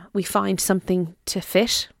 we find something to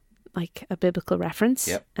fit, like a biblical reference,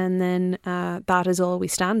 and then that is all we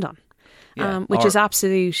stand on. Which is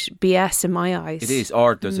absolute BS in my eyes. It is.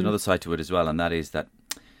 Or there's another side to it as well, and that is that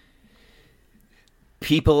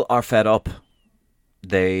people are fed up.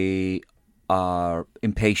 They are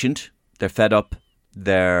impatient. They're fed up.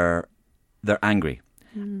 They're angry.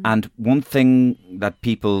 And one thing that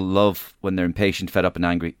people love when they're impatient, fed up and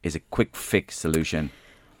angry is a quick fix solution.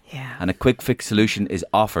 Yeah. And a quick fix solution is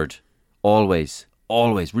offered always,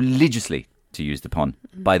 religiously, to use the pun,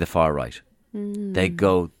 by the far right. They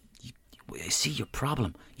go, "I see your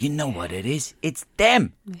problem. You know what it is. It's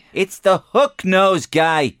them. It's the hook-nosed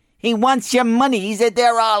guy. He wants your money. He said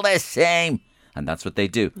they're all the same." And that's what they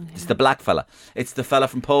do. It's the black fella. It's the fella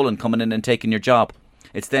from Poland coming in and taking your job.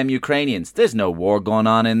 It's them Ukrainians. There's no war going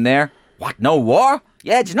on in there. What? No war?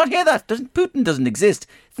 Yeah, did you not hear that? Putin doesn't exist.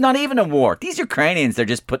 It's not even a war. These Ukrainians, they're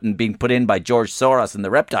just being put in by George Soros and the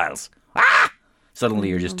reptiles. Suddenly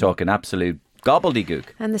you're just talking absolute gobbledygook.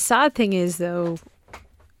 And the sad thing is, though,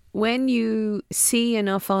 when you see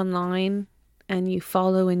enough online and you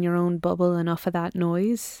follow in your own bubble enough of that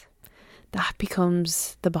noise, that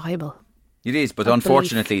becomes the Bible. It is, but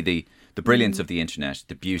unfortunately the brilliance of the internet,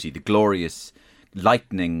 the beauty, the glorious,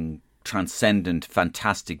 lightning, transcendent,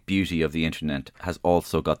 fantastic beauty of the internet has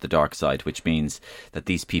also got the dark side, which means that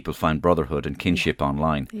these people find brotherhood and kinship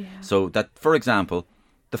online. So that, for example,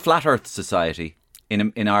 the Flat Earth Society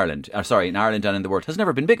in Ireland, in Ireland and in the world, has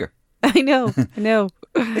never been bigger. I know.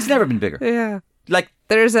 It's never been bigger. Yeah. Like,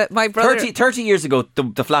 my brother 30 years ago,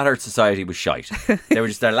 the Flat Earth Society was shite. They were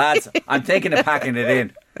just there, lads, I'm taking it, packing it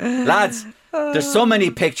in. Lads, there's so many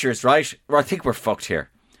pictures, right? I think we're fucked here.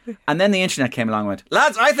 And then the internet came along and went,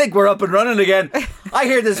 "Lads, I think we're up and running again. I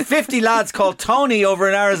hear there's 50 lads called Tony over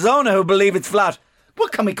in Arizona who believe it's flat.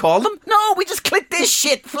 What can we call them? No, we just click this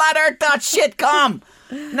shit, flatearth.shitcom.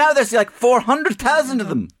 Now there's like 400,000 of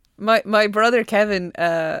them." My brother Kevin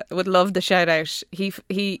would love the shout out. He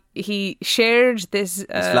shared this. It's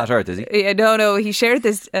Flat Earth, is he? Yeah, no. He shared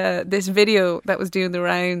this video that was doing the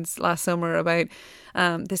rounds last summer about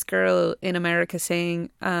this girl in America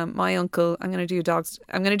saying, "My uncle, I'm going to do dogs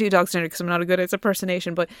dinner because I'm not a good at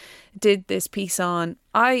impersonation, but did this piece on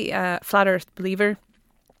flat Earth believer."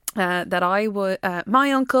 That I would.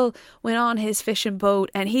 My uncle went on his fishing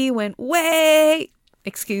boat and he went way.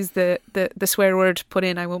 Excuse the swear word put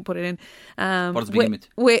in. I won't put it in. What does it begin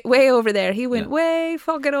with? Way over there. He went way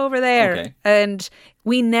fucking over there, okay. And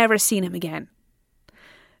we never seen him again.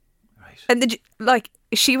 Right. And the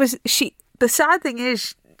sad thing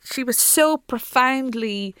is she was so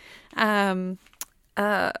profoundly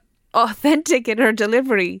authentic in her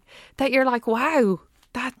delivery that you're like, wow,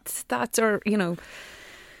 that's or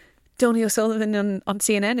Donny O'Sullivan on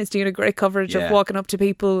CNN is doing a great coverage of walking up to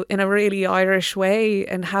people in a really Irish way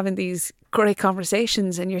and having these great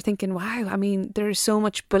conversations, and you're thinking, wow, I mean, there's so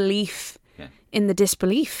much belief in the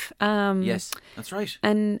disbelief. Yes, that's right.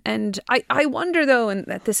 And I wonder though, and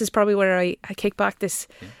this is probably where I kick back this,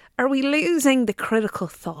 are we losing the critical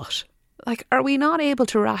thought? Like, are we not able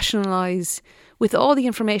to rationalise with all the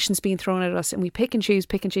information's being thrown at us, and we pick and choose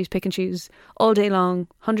all day long,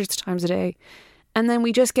 hundreds of times a day? And then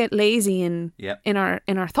we just get lazy in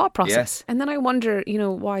our thought process. And then I wonder,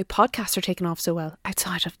 why podcasts are taking off so well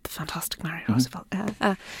outside of the fantastic Mario Roosevelt.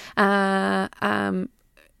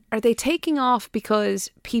 are they taking off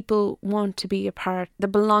because people want to be a part? The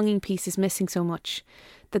belonging piece is missing so much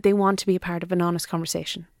that they want to be a part of an honest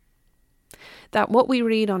conversation. That what we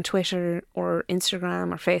read on Twitter or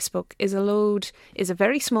Instagram or Facebook is a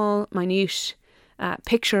very small, minute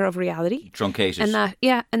picture of reality. Truncated. And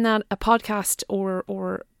that a podcast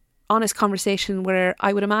or honest conversation, where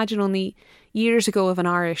I would imagine only years ago of an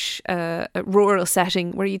Irish rural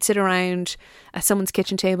setting where you'd sit around someone's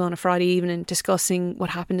kitchen table on a Friday evening discussing what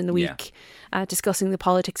happened in the week, discussing the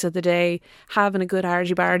politics of the day, having a good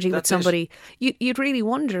argy-bargy with somebody. You'd really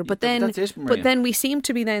wonder. But then we seem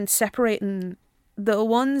to be then separating the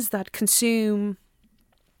ones that consume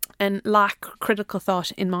and lack critical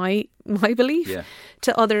thought, in my belief,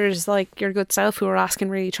 to others like your good self who are asking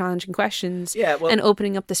really challenging questions and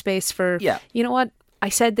opening up the space for, you know what, I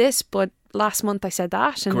said this, but last month I said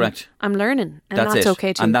that, and correct. I'm learning, and that's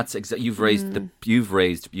okay too. And that's you've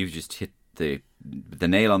just hit the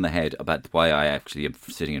nail on the head about why I actually am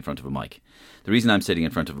sitting in front of a mic. The reason I'm sitting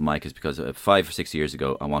in front of a mic is because 5 or 6 years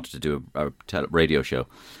ago I wanted to do a radio show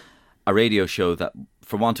that,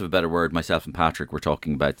 for want of a better word, myself and Patrick were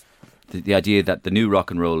talking about the idea that the new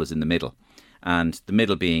rock and roll is in the middle, and the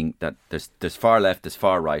middle being that there's far left, there's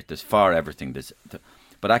far right, there's far everything,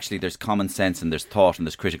 but actually there's common sense and there's thought and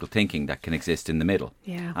there's critical thinking that can exist in the middle.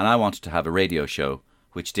 Yeah. And I wanted to have a radio show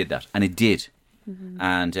which did that, and it did. Mm-hmm.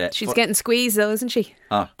 And she's getting squeezed though, isn't she?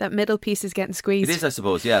 That middle piece is getting squeezed. It is, I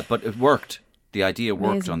suppose, yeah, but it worked. The idea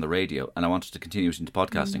worked on the radio, and I wanted to continue it into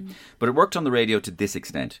podcasting. But it worked on the radio to this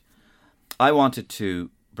extent. I wanted to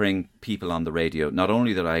bring people on the radio, not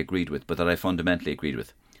only that I agreed with, but that I fundamentally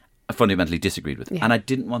disagreed with. And I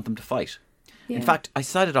didn't want them to fight. Yeah. In fact, I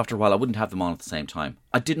decided after a while I wouldn't have them on at the same time.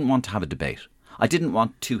 I didn't want to have a debate. I didn't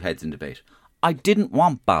want two heads in debate. I didn't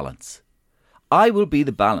want balance. I will be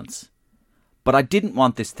the balance. But I didn't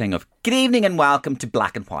want this thing of, good evening and welcome to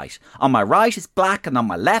Black and White. On my right is black and on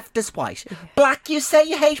my left is white. Black, you say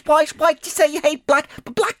you hate white. White, you say you hate black.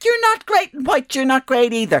 But black, you're not great, and white, you're not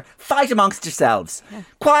great either. Fight amongst yourselves.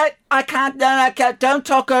 Quiet, I can't, don't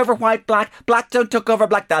talk over white, black. Black, don't talk over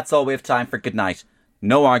black. That's all we have time for. Good night.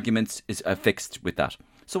 No arguments is fixed with that.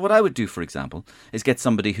 So what I would do, for example, is get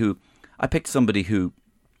somebody who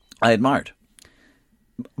I admired.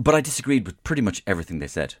 But I disagreed with pretty much everything they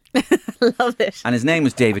said. Love it. And his name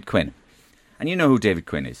was David Quinn. And you know who David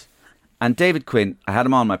Quinn is. And David Quinn, I had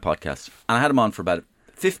him on my podcast. And I had him on for about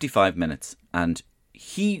 55 minutes. And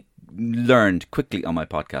he learned quickly on my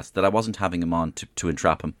podcast that I wasn't having him on to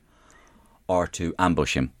entrap him or to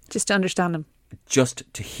ambush him. Just to understand him. Just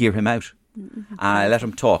to hear him out. Mm-hmm. And I let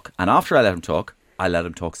him talk. And after I let him talk, I let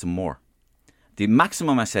him talk some more. The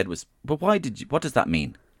maximum I said was, but what does that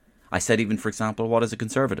mean? I said, even, for example, what is a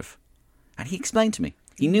conservative? And he explained to me.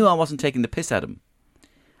 He knew I wasn't taking the piss out of him.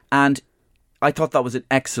 And I thought that was an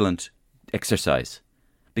excellent exercise,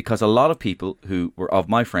 because a lot of people who were of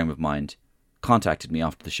my frame of mind contacted me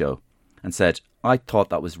after the show and said, I thought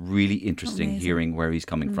that was really interesting. Amazing. Hearing where he's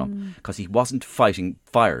coming from, because he wasn't fighting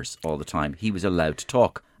fires all the time. He was allowed to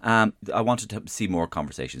talk. I wanted to see more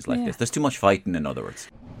conversations like this. There's too much fighting, in other words.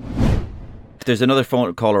 There's another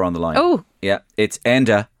phone caller on the line. Oh. Yeah, it's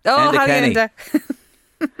Enda. Oh, Enda hi, Kenny.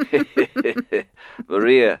 Enda.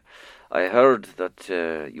 Maria, I heard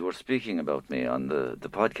that you were speaking about me on the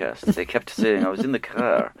podcast. They kept saying, I was in the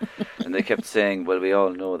car, and they kept saying, well, we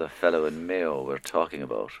all know the fellow in Mayo we're talking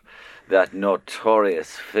about. That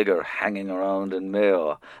notorious figure hanging around in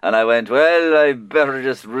Mayo. And I went, well, I better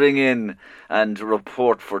just ring in and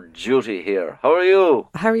report for duty here. How are you?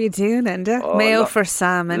 How are you doing, Enda? Oh, Mayo for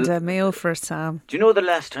Sam, Enda. Mayo for Sam. Do you know the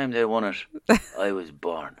last time they won it? I was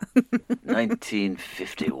born.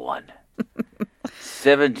 1951.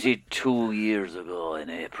 72 years ago in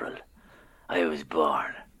April, I was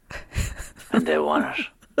born. And they won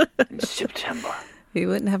it in September. You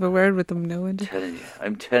wouldn't have a word with them, no, Enda.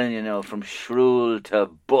 I'm telling you now, from Shrool to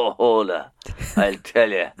Bohola, I'll tell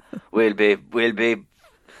you, we'll be,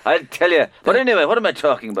 I'll tell you. But anyway, what am I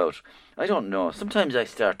talking about? I don't know. Sometimes I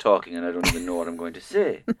start talking and I don't even know what I'm going to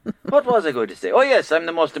say. What was I going to say? Oh yes, I'm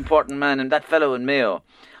the most important man, and that fellow in Mayo.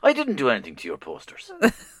 I didn't do anything to your posters.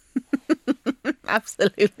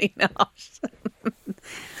 Absolutely not.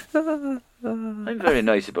 I'm very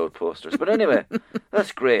nice about posters. But anyway,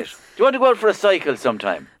 that's great. Do you want to go out for a cycle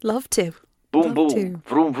sometime? Love to. Boom, Love boom. to.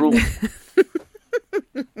 Vroom, vroom.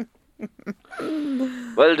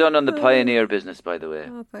 Well done on the pioneer business, by the way.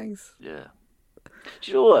 Oh, thanks. Yeah.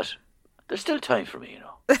 Do you know what? There's still time for me, you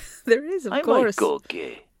know. There is, of I course. might go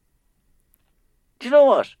gay. Do you know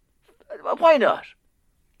what? Why not?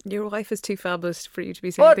 Your wife is too fabulous for you to be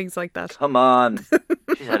saying things like that. Come on.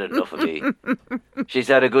 She's had enough of me. She's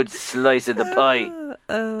had a good slice of the pie.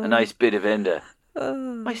 A nice bit of enda.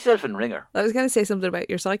 Myself and Ringer. I was going to say something about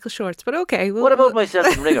your cycle shorts, but okay. What about myself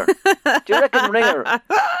and Ringer? Do you reckon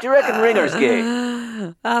Ringer's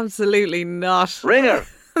gay? Absolutely not. Ringer.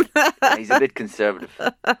 He's a bit conservative.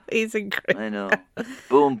 He's incredible. I know.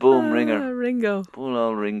 Boom, boom, Ringer. Ringo. Poor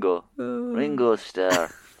old Ringo. Ringo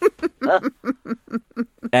Starr.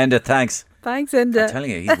 Enda, thanks. Thanks, Enda. I'm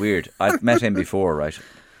telling you, he's weird. I've met him before, right?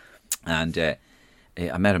 And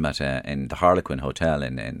I met him in the Harlequin Hotel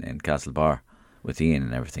in Castlebar with Ian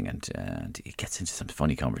and everything, and he gets into some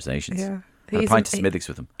funny conversations. Yeah. Had a pint of Smithwick's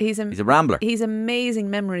with him. He's a rambler. He's amazing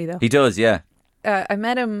memory, though. He does, yeah. I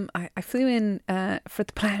met him. I flew in for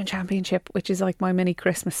the Ploughing Championship, which is like my mini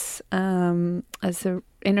Christmas, as the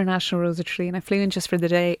International Rose of Tralee, and I flew in just for the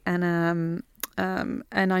day, and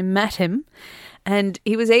I met him, and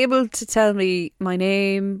he was able to tell me my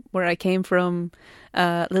name, where I came from,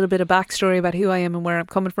 a little bit of backstory about who I am and where I'm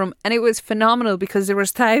coming from, and it was phenomenal because there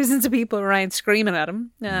was thousands of people around screaming at him,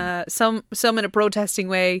 some in a protesting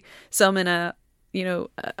way, some in a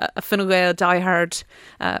Fine Gael diehard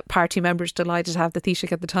party members delighted to have the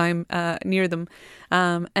Taoiseach at the time near them,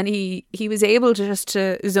 and he was able to just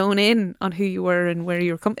to zone in on who you were and where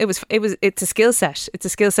you were coming. It's a skill set. It's a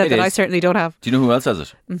skill set that I certainly don't have. Do you know who else has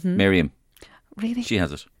it? Mm-hmm. Miriam. Really? She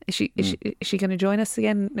has it. Is she going to join us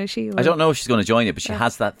again? Is she? Or? I don't know if she's going to join it, but she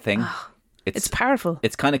has that thing. It's powerful.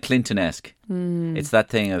 It's kind of Clinton-esque. It's that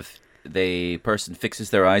thing of the person fixes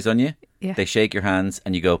their eyes on you. Yeah. They shake your hands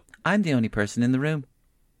and you go, I'm the only person in the room.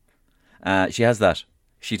 She has that.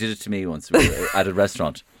 She did it to me once at a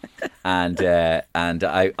restaurant, and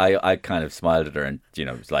I kind of smiled at her, and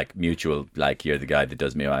it was like mutual, like you're the guy that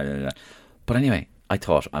does me. But anyway, I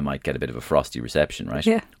thought I might get a bit of a frosty reception, right?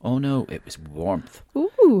 Yeah. Oh no, it was warmth.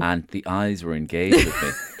 Ooh. And the eyes were engaged with me,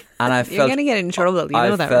 and I felt you're going to get in trouble. You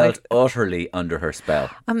know that, right? I felt utterly under her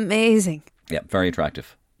spell. Amazing. Yeah, very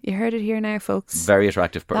attractive. You heard it here now, folks. Very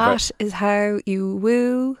attractive. That is how you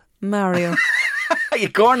woo Mario. You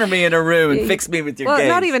corner me in a room and fix me with your gaze.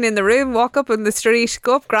 Not even in the room. Walk up in the street,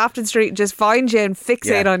 go up Grafton Street and just find you and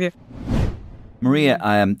fixate on you. Maria,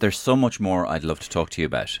 there's so much more I'd love to talk to you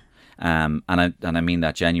about. And I mean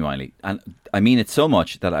that genuinely. And I mean it so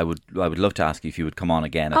much that I would love to ask you if you would come on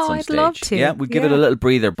again at some I'd stage. love to. Yeah, we'd give it a little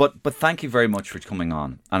breather. But thank you very much for coming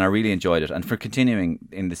on. And I really enjoyed it. And for continuing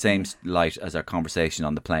in the same light as our conversation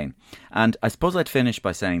on the plane. And I suppose I'd finish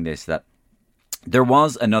by saying this, that there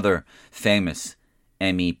was another famous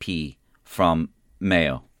MEP from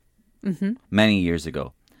Mayo many years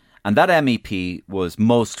ago. And that MEP was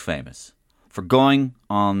most famous for going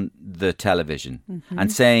on the television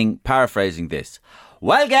and saying, paraphrasing this,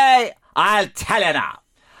 well, gay, I'll tell you now.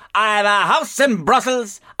 I have a house in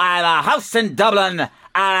Brussels, I have a house in Dublin, and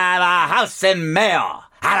I have a house in Mayo.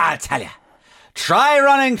 And I'll tell you, try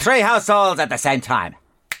running 3 households at the same time.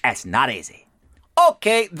 It's not easy.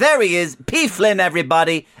 Okay, there he is, P. Flynn,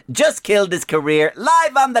 everybody. Just killed his career,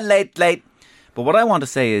 live on the Late Late. But what I want to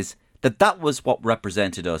say is that was what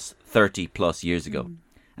represented us 30 plus years ago.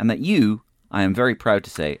 And that you, I am very proud to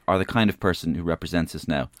say, are the kind of person who represents us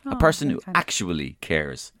now. A person who actually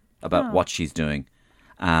cares about what she's doing,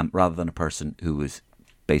 rather than a person who is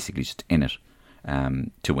basically just in it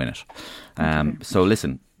to win it. So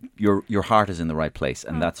listen, your heart is in the right place,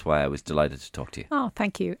 and that's why I was delighted to talk to you. Oh,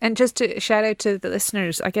 thank you. And just to shout out to the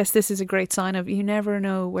listeners, I guess this is a great sign of you never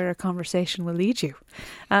know where a conversation will lead you.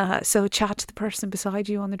 So chat to the person beside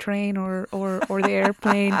you on the train or the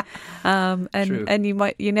airplane, and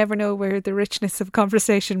you never know where the richness of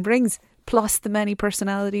conversation brings. Plus the many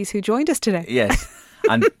personalities who joined us today. Yes.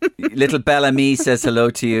 And little Bellamy says hello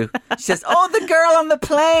to you. She says, oh, the girl on the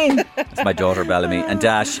plane. It's my daughter Bellamy. And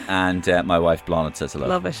Dash and my wife Blondet says hello.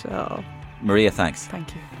 Love it. Oh. Maria, thanks.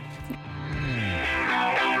 Thank you.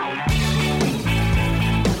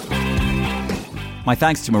 My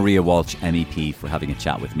thanks to Maria Walsh, MEP, for having a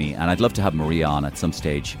chat with me. And I'd love to have Maria on at some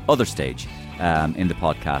other stage in the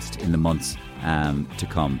podcast in the months to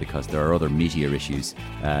come, because there are other meatier issues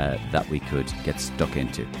that we could get stuck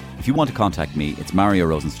into. If you want to contact me, it's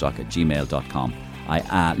mariorosenstock@gmail.com.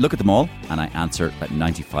 I look at them all and I answer about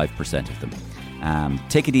 95% of them.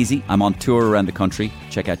 Take it easy. I'm on tour around the country.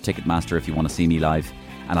 Check out Ticketmaster if you want to see me live.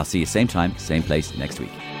 And I'll see you same time, same place next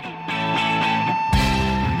week.